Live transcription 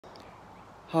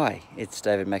Hi, it's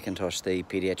David McIntosh, the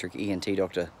paediatric ENT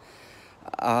doctor.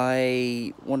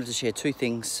 I wanted to share two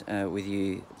things with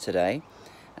you today.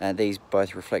 These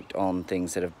both reflect on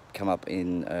things that have come up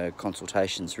in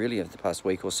consultations really over the past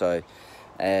week or so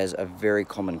as a very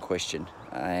common question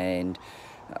and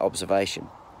observation.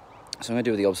 So I'm going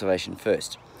to do the observation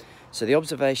first. So the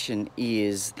observation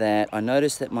is that I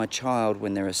notice that my child,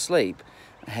 when they're asleep,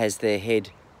 has their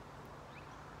head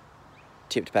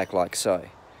tipped back like so.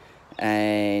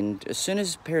 And as soon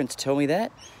as parents tell me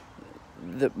that,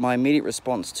 my immediate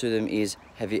response to them is,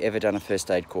 have you ever done a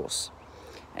first aid course?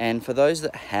 And for those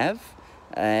that have,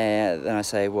 then I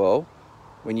say, well,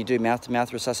 when you do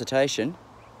mouth-to-mouth resuscitation,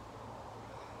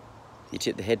 you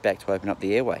tip the head back to open up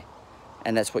the airway.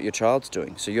 And that's what your child's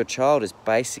doing. So your child is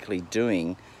basically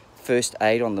doing first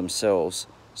aid on themselves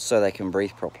so they can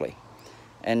breathe properly.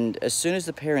 And as soon as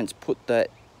the parents put that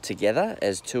together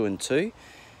as 2 and 2,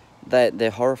 they're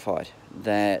horrified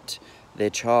that their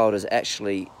child is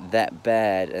actually that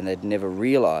bad and they'd never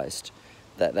realised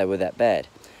that they were that bad.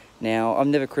 Now, I'm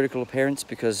never critical of parents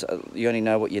because you only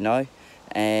know what you know,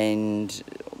 and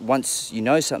once you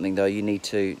know something though, you need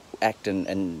to act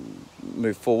and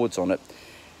move forwards on it.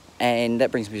 And that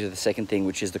brings me to the second thing,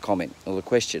 which is the comment or the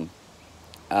question.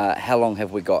 How long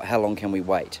have we got? How long can we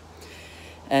wait?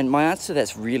 And my answer to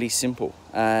that's really simple.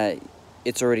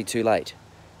 It's already too late.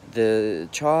 The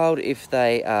child, if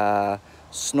they are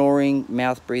snoring,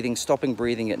 mouth breathing, stopping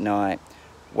breathing at night,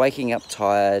 waking up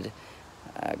tired,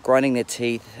 grinding their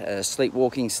teeth,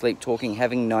 sleepwalking, sleep talking,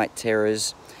 having night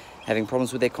terrors, having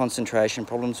problems with their concentration,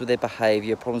 problems with their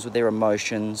behaviour, problems with their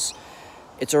emotions,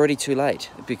 it's already too late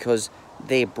because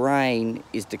their brain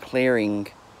is declaring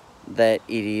that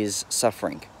it is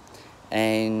suffering.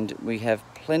 And we have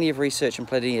plenty of research and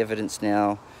plenty of evidence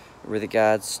now with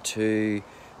regards to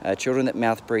children that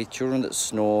mouth breathe, children that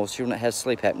snore, children that have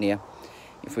sleep apnea.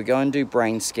 If we go and do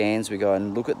brain scans, we go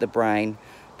and look at the brain,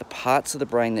 the parts of the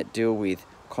brain that deal with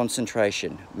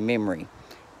concentration, memory,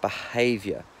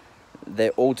 behaviour,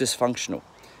 they're all dysfunctional.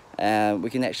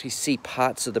 We can actually see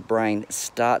parts of the brain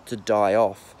start to die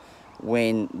off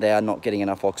when they are not getting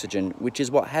enough oxygen, which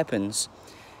is what happens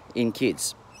in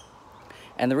kids.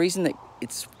 And the reason that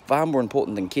it's far more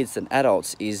important than kids than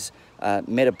adults is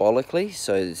metabolically,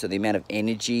 so the amount of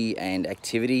energy and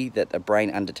activity that the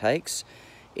brain undertakes,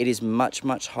 it is much,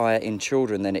 much higher in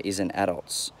children than it is in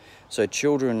adults. So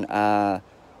children are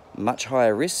much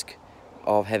higher risk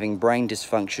of having brain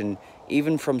dysfunction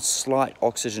even from slight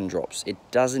oxygen drops. It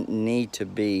doesn't need to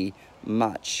be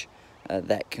much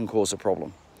that can cause a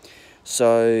problem.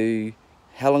 So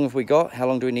how long have we got? How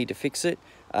long do we need to fix it?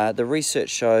 The research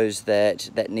shows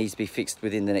that that needs to be fixed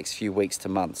within the next few weeks to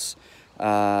months,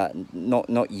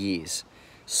 not years.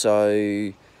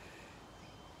 So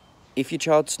if your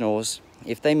child snores,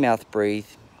 if they mouth breathe,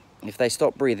 if they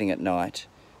stop breathing at night,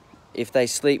 if they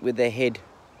sleep with their head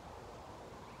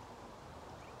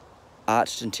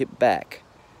arched and tipped back,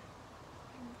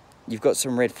 you've got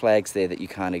some red flags there that you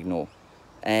can't ignore.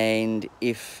 And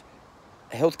if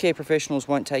healthcare professionals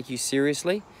won't take you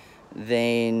seriously,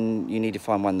 then you need to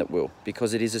find one that will,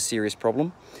 because it is a serious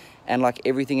problem. And like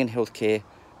everything in healthcare,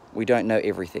 we don't know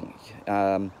everything.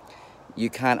 You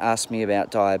can't ask me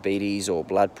about diabetes or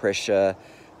blood pressure,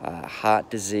 heart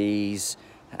disease,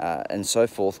 and so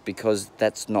forth, because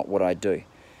that's not what I do.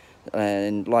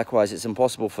 And likewise, it's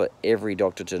impossible for every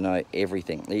doctor to know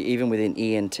everything. Even within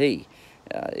ENT,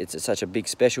 it's such a big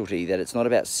specialty that it's not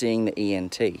about seeing the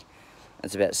ENT.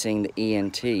 It's about seeing the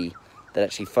ENT that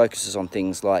actually focuses on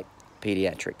things like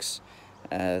pediatrics,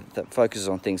 that focuses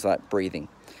on things like breathing,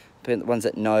 the ones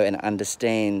that know and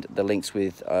understand the links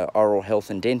with oral health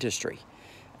and dentistry.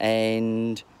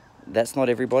 And that's not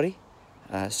everybody,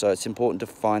 so it's important to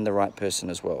find the right person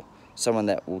as well. Someone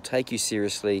that will take you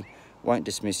seriously, won't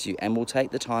dismiss you, and will take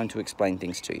the time to explain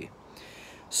things to you.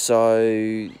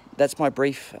 So that's my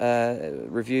brief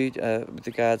review with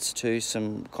regards to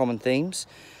some common themes.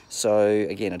 So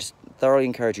again, I just thoroughly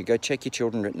encourage you, go check your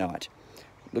children at night.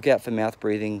 Look out for mouth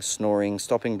breathing, snoring,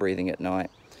 stopping breathing at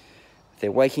night. If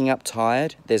they're waking up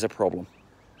tired, there's a problem.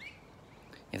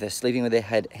 If they're sleeping with their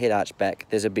head arched back,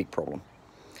 there's a big problem.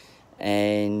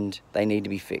 And they need to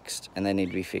be fixed, and they need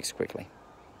to be fixed quickly.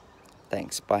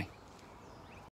 Thanks, bye.